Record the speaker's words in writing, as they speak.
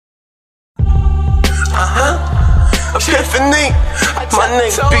Epiphany. My name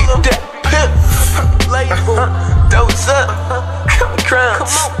be Dat Piff and Dozer.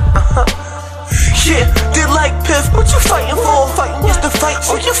 Crowns. Yeah, did like Piff, what you fighting for? Fighting just to fight,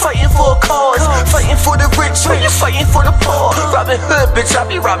 or you fighting for a cause? Fighting for the rich, or you fighting for the poor? Robin Hood, bitch, I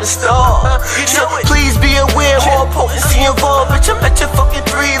be robbing stars. So please be aware, more potency involved. Bitch, I'm at your fucking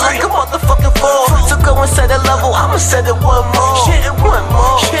 3 like a motherfucking 4. So go and set a level, I'ma set it one more. Shit, and one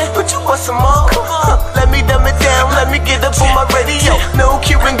more. But you want some more? Let me dumb it down, let me get up on my radio. No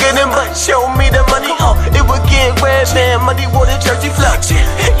Cuban getting, but show me the money. It would get red, man, muddy water, Jersey flow.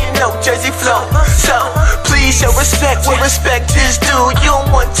 You know, Jersey flow. So, please show respect where respect is due. You don't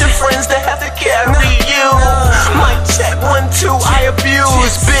want your friends to have to carry you. Mic check 1, 2, I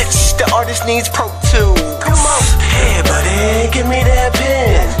abuse. Bitch, the artist needs Pro 2. Come on. Hey, buddy, give me that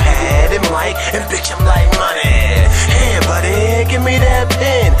pen, pad and mic, and bitch, I'm like money. Hey, buddy, give me that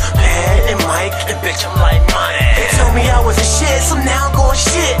pen, pad and mic, and bitch, I'm like money. They told me I wasn't shit, so now I'm going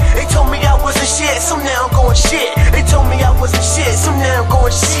shit. They told me I wasn't shit, so now I'm going shit. They told me I wasn't shit, so now I'm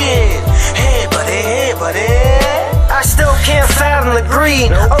going shit. Hey, buddy. I still can't fathom the greed.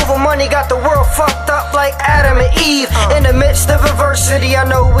 Over money got the world fucked up like Adam and Eve. In the midst of adversity, I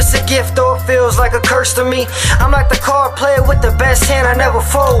know it's a gift or it feels like a curse to me. I'm like the card player with the best hand, I never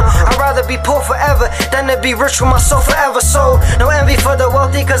fold. I'd rather be poor forever than to be rich with my soul forever sold. No envy for the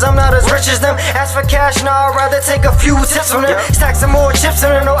wealthy, cause I'm not as rich as them. As for cash, nah, I'd rather take a few tips from them. Stack some more chips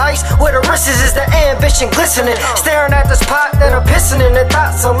and no ice. Where the wrist is the ambition glistening. Staring at this pot that I'm pissing in. The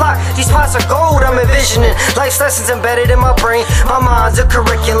thoughts unlocked, these pots are gold I'm envisioning. Life's lessons embedded in my brain. My mind's a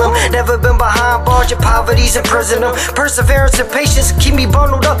curriculum. Never been behind bars, your poverty's imprison them. Perseverance and patience keep me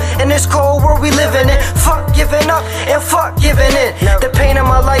bundled up in this cold world we living in. Fuck giving up and fuck giving in. The pain of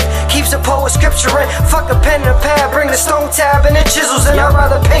my life keeps a poet scripturing. Fuck a pen and a pad, bring the stone tab and the chisels in. I'd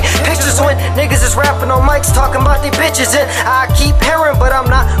rather paint pictures when niggas is rapping on mics talking about they bitches in. I keep hearing but I'm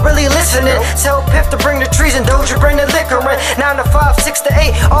not really listening. Tell Piff to bring the trees and Dozer bring the liquor in. 9 to 5, 6 to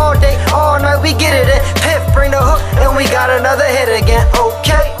 8, all day, all night we get it in. Piff bring the hook and we got another hit again,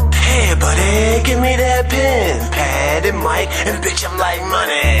 okay? Hey, buddy, give me that pen, pad and mic, and bitch, I'm like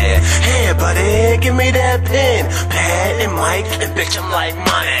money. Hey, buddy, give me that pen, pad and mic, and bitch, I'm like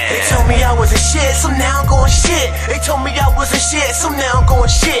money. They told me I wasn't shit, so now I'm going shit. They told me I wasn't shit, so now I'm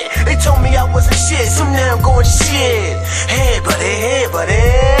going shit. They told me I wasn't shit, so now I'm going shit. Hey, buddy.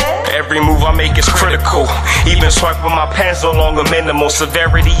 Every move I make is critical. Even swiping my pens no longer minimal.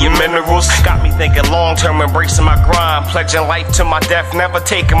 Severity and minerals got me thinking long term, embracing my grind, pledging life to my death, never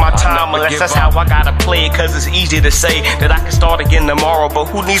taking my time. Unless that's how I gotta play it, cause it's easy to say that I can start again tomorrow, but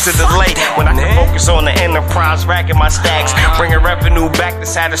who needs a delay when I can focus on the enterprise, racking my stacks, bringing revenue back to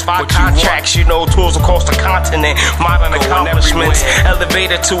satisfy contracts. You know, tools across the continent, modern accomplishments,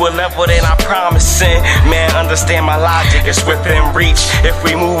 elevated to a level that I'm promising. Man, understand my logic, it's within reach. If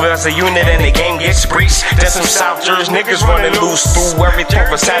we move as a unit and the game gets breached, there's some South Jersey niggas running loose through everything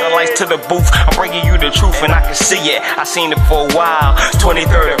from satellites to the booth. I'm bringing you the truth and I can see it. I seen it for a while.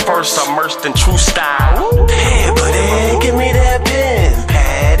 23rd and 1st, immersed in true style. Hey, buddy, give me that pen,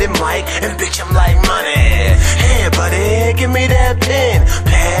 pad and mic, and bitch, I'm like money. Hey, buddy, give me that pen,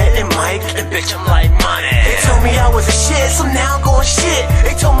 pad and mic, and bitch, I'm like money. They told me I wasn't shit, so now I'm going shit.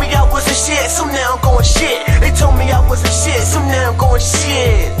 They told me I wasn't shit, so now I'm going shit. They told me I wasn't shit, so now I'm going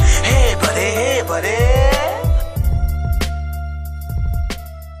shit.